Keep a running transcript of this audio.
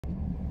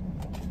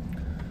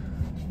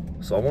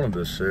So I wanted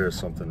to share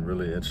something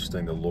really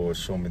interesting the Lord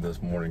showed me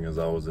this morning as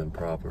I was in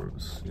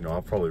Proverbs. You know,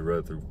 I've probably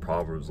read through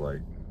Proverbs like,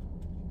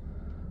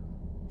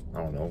 I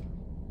don't know,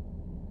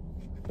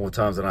 more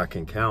times than I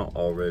can count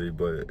already,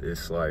 but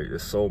it's like,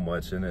 there's so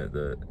much in it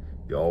that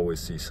you always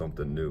see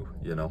something new,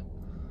 you know?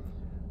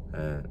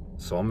 And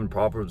so I'm in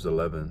Proverbs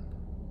 11, and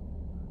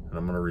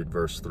I'm going to read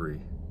verse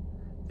 3.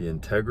 The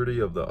integrity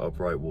of the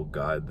upright will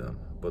guide them,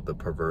 but the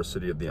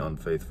perversity of the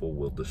unfaithful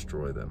will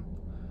destroy them.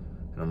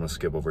 And I'm going to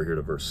skip over here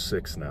to verse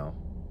 6 now.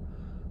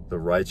 The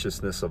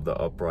righteousness of the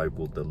upright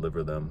will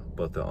deliver them,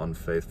 but the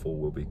unfaithful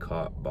will be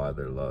caught by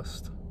their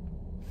lust.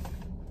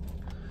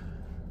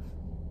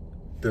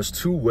 There's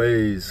two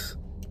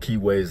key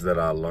ways that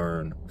I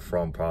learn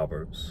from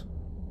Proverbs.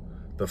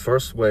 The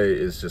first way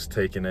is just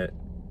taking it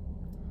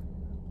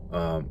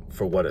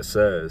for what it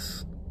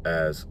says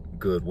as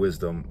good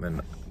wisdom,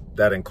 and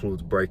that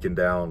includes breaking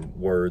down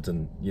words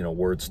and, you know,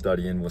 word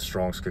studying with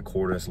Strong's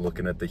Concordance,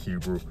 looking at the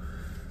Hebrew,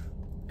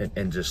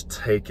 and just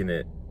taking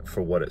it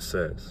for what it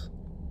says.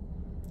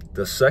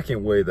 The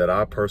second way that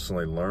I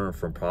personally learned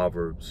from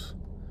Proverbs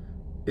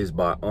is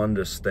by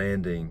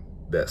understanding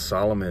that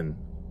Solomon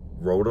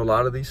wrote a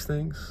lot of these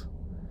things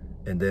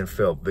and then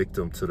fell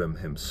victim to them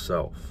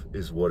himself,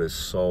 is what is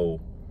so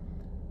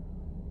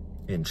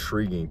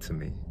intriguing to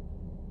me.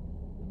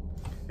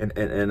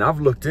 And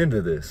I've looked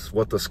into this,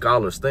 what the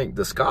scholars think.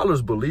 The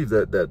scholars believe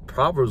that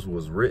Proverbs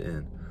was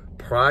written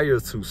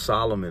prior to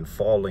Solomon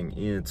falling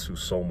into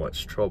so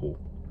much trouble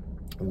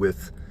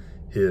with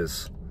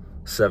his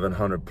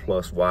 700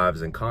 plus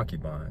wives and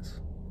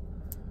concubines.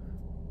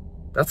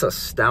 That's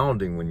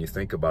astounding when you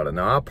think about it.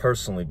 Now, I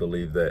personally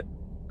believe that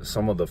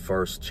some of the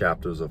first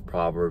chapters of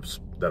Proverbs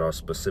that are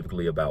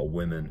specifically about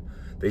women,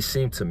 they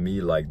seem to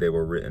me like they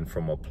were written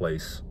from a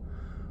place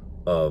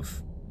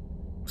of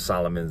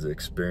Solomon's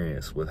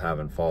experience with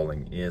having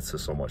fallen into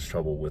so much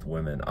trouble with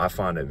women. I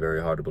find it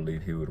very hard to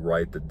believe he would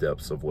write the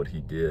depths of what he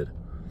did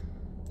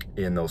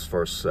in those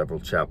first several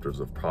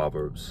chapters of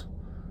Proverbs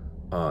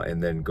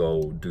and then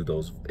go do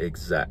those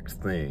exact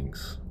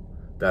things.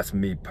 That's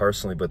me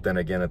personally, but then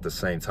again, at the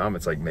same time,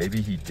 it's like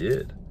maybe he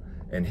did.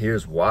 And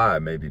here's why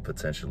maybe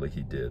potentially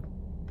he did.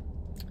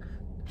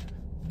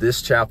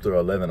 This chapter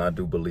 11, I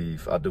do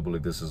believe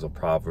this is a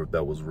proverb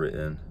that was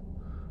written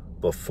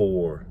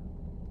before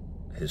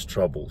his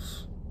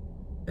troubles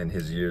and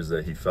his years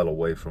that he fell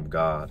away from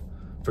God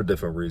for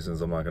different reasons.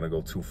 I'm not going to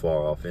go too far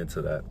off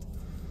into that.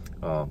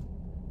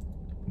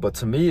 But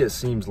to me, it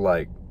seems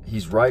like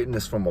he's writing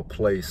this from a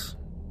place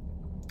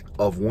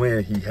of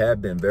when he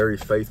had been very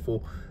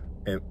faithful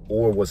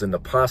or was in the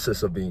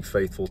process of being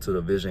faithful to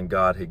the vision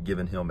God had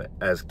given him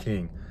as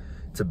king,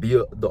 to be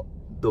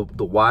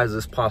the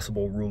wisest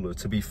possible ruler,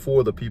 to be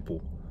for the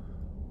people,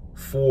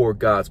 for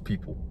God's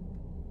people,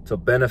 to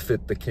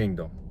benefit the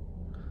kingdom,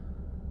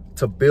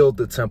 to build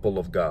the temple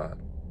of God.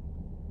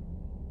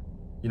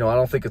 You know, I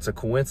don't think it's a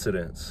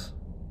coincidence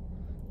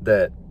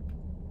that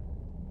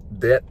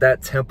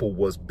temple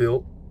was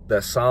built,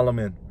 that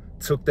Solomon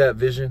took that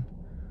vision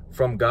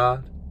from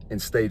God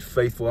and stayed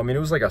faithful. I mean,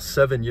 it was like a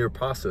 7-year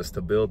process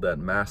to build that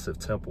massive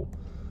temple.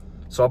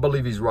 So I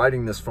believe he's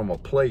writing this from a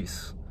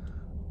place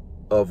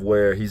of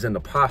where he's in the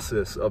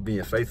process of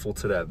being faithful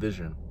to that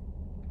vision.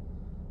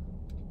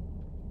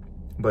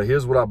 But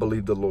here's what I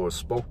believe the Lord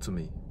spoke to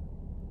me.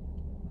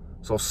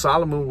 So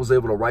Solomon was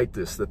able to write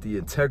this, that the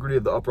integrity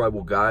of the upright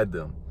will guide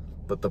them,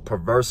 but the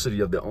perversity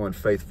of the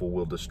unfaithful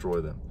will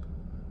destroy them.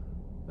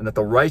 And that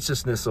the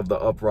righteousness of the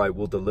upright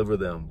will deliver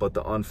them, but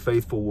the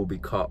unfaithful will be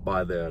caught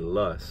by their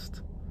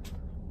lust.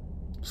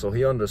 So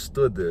he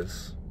understood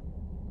this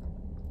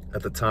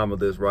at the time of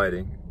this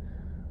writing,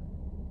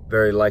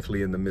 very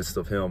likely in the midst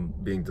of him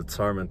being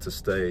determined to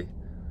stay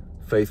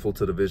faithful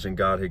to the vision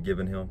God had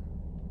given him.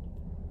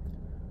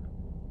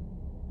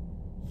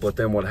 But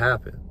then what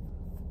happened?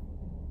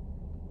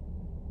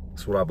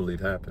 That's what I believe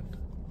happened.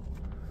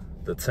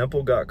 The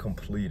temple got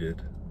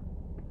completed,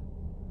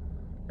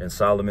 and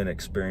Solomon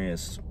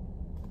experienced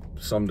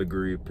some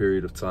degree of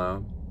period of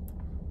time,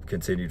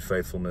 continued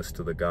faithfulness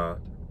to the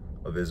God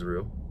of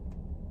Israel.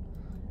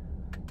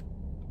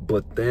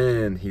 But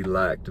then he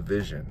lacked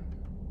vision.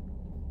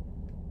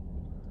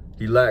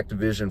 He lacked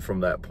vision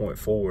from that point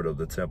forward of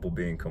the temple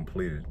being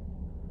completed.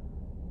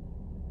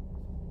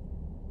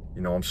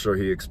 You know, I'm sure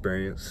he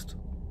experienced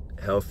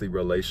a healthy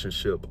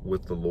relationship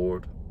with the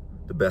Lord,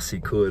 the best he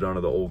could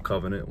under the old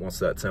covenant once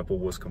that temple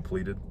was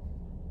completed.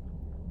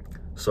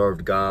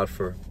 Served God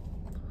for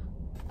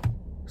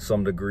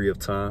some degree of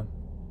time.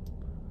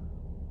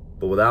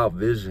 But without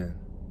vision,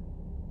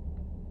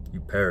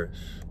 you perish.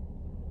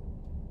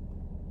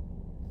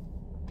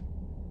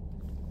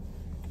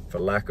 For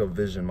lack of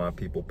vision, my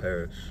people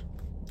perish.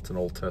 It's an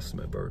Old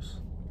Testament verse.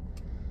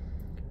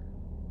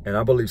 And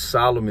I believe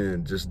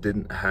Solomon just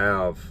didn't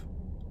have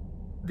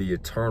the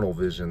eternal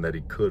vision that he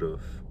could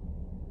have.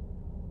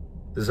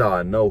 This is how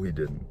I know he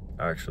didn't,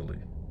 actually.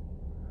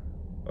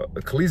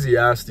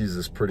 Ecclesiastes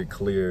is pretty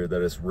clear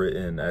that it's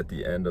written at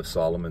the end of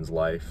Solomon's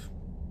life.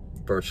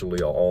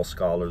 Virtually all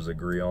scholars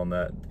agree on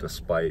that,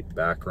 despite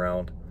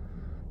background.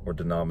 or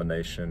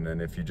denomination.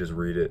 And if you just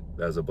read it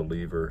as a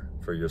believer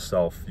for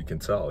yourself, you can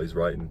tell he's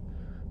writing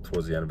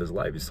towards the end of his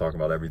life. He's talking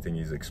about everything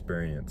he's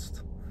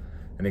experienced.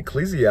 And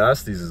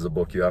Ecclesiastes is a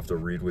book you have to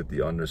read with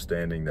the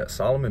understanding that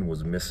Solomon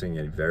was missing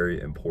a very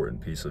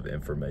important piece of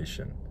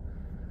information.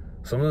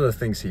 Some of the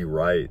things he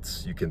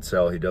writes, you can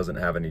tell he doesn't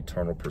have an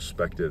eternal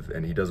perspective,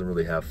 and he doesn't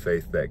really have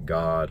faith that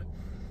God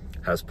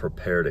has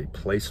prepared a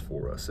place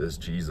for us, as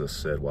Jesus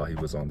said while he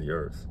was on the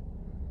earth.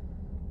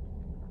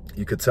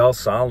 You could tell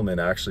Solomon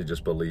actually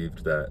just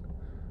believed that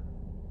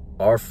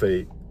our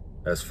fate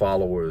as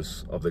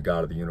followers of the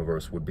God of the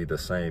universe would be the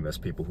same as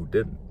people who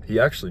didn't. He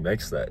actually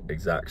makes that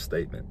exact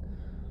statement.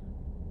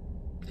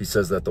 He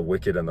says that the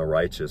wicked and the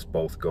righteous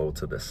both go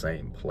to the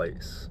same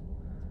place.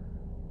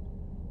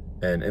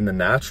 And in the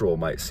natural, it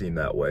might seem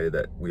that way,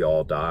 that we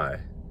all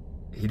die.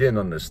 He didn't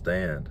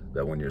understand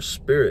that when your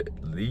spirit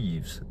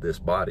leaves this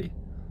body,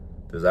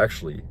 there's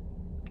actually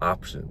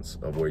options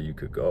of where you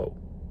could go.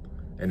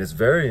 And it's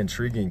very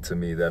intriguing to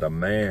me that a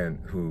man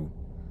who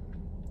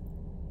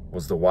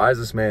was the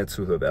wisest man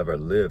to have ever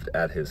lived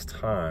at his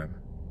time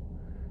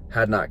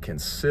had not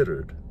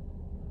considered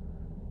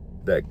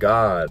that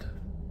God,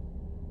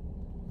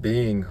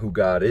 being who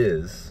God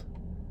is,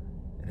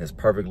 in his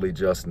perfectly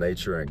just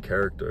nature and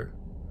character,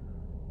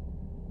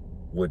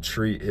 would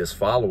treat his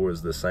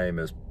followers the same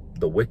as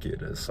the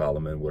wicked, as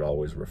Solomon would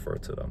always refer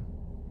to them,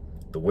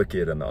 the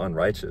wicked and the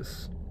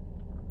unrighteous.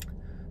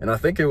 And I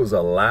think it was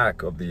a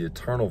lack of the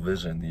eternal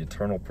vision, the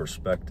eternal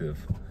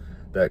perspective,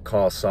 that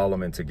caused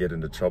Solomon to get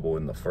into trouble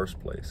in the first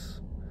place.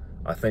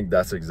 I think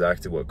that's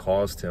exactly what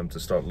caused him to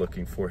start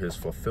looking for his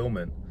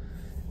fulfillment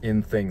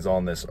in things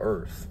on this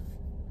earth,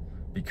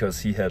 because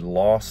he had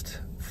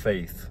lost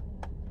faith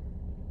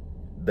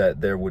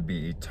that there would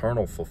be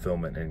eternal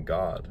fulfillment in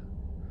God.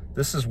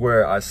 This is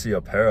where I see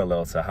a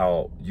parallel to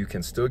how you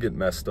can still get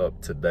messed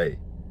up today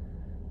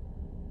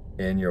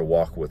in your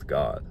walk with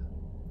God.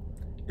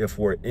 If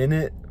we're in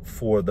it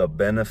for the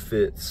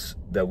benefits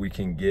that we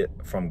can get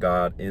from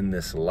God in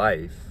this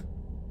life,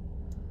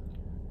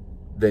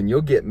 then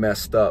you'll get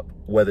messed up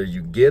whether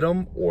you get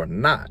them or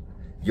not.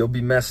 You'll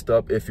be messed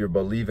up if you're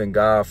believing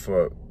God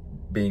for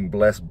being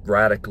blessed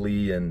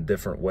radically in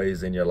different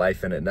ways in your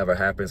life and it never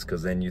happens,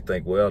 because then you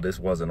think, well, this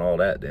wasn't all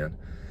that then.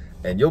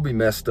 And you'll be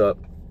messed up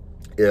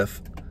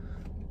if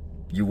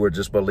you were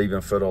just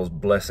believing for those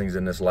blessings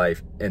in this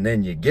life and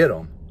then you get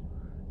them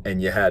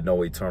and you had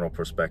no eternal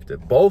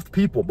perspective. Both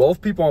people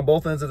on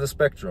both ends of the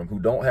spectrum who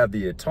don't have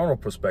the eternal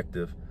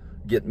perspective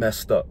get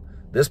messed up.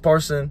 This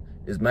person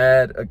is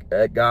mad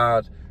at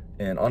God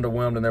and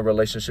underwhelmed in their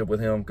relationship with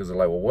him because they're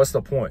like, well, what's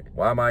the point?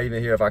 Why am I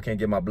even here if I can't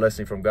get my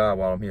blessing from God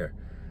while I'm here?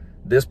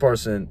 This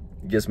person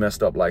gets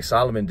messed up like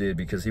Solomon did,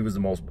 because he was the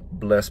most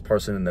blessed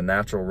person in the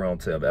natural realm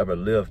to have ever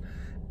lived.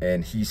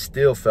 And he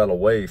still fell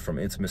away from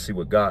intimacy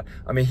with God.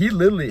 I mean, he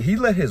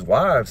let his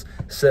wives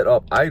set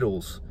up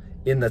idols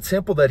in the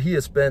temple that he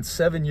had spent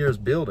 7 years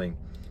building.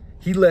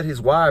 He let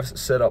his wives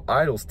set up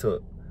idols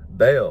to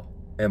Baal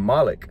and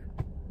Moloch,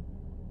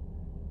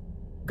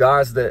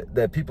 gods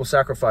that people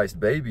sacrificed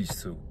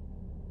babies to.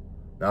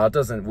 Now, it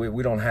doesn't,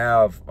 we don't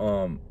have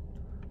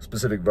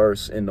specific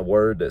verse in the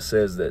word that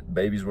says that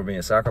babies were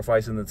being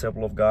sacrificed in the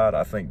temple of God.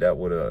 I think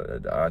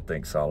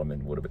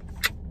Solomon would have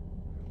been,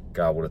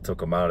 God would have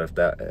took him out if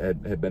that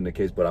had been the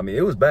case. But I mean,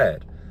 it was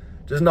bad.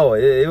 Just know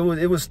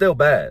it was still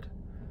bad.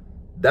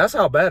 That's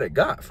how bad it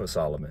got for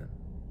Solomon.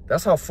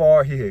 That's how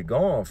far he had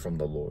gone from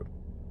the Lord.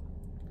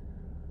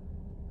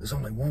 There's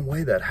only one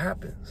way that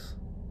happens.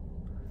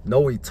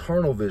 No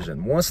eternal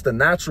vision. Once the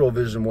natural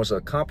vision was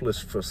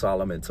accomplished for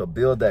Solomon to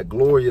build that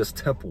glorious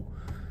temple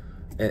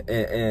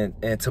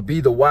and to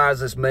be the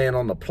wisest man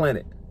on the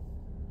planet,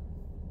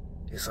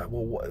 it's like,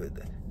 well, what?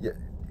 Yeah.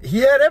 He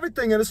had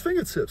everything at his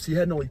fingertips. He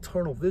had no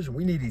eternal vision.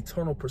 We need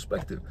eternal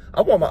perspective.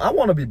 I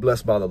want to be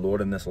blessed by the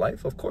Lord in this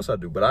life. Of course I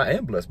do. But I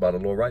am blessed by the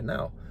Lord right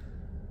now.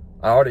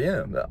 I already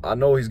am. I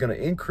know he's going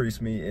to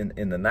increase me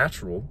in the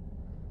natural.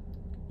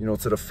 You know,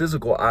 to the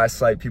physical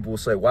eyesight, people will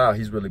say, wow,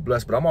 he's really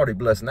blessed. But I'm already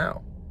blessed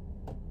now.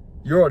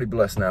 You're already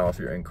blessed now if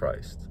you're in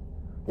Christ.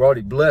 We're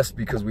already blessed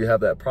because we have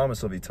that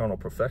promise of eternal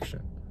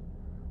perfection.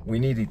 We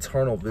need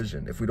eternal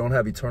vision. If we don't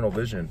have eternal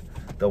vision,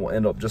 then we'll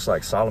end up just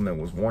like Solomon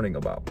was warning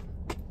about.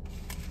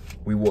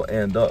 We will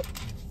end up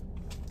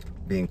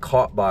being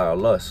caught by our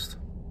lust.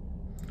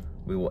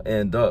 We will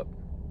end up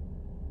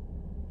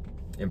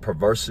in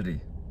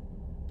perversity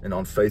and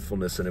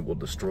unfaithfulness, and it will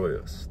destroy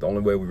us. The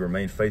only way we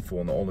remain faithful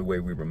and the only way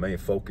we remain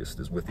focused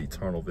is with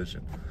eternal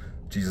vision.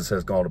 Jesus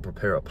has gone to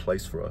prepare a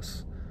place for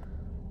us,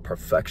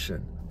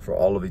 perfection for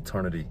all of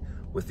eternity,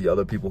 with the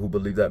other people who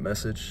believe that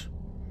message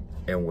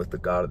and with the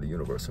God of the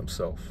universe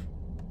himself.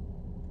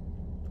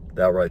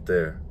 That right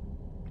there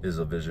is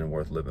a vision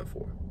worth living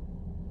for.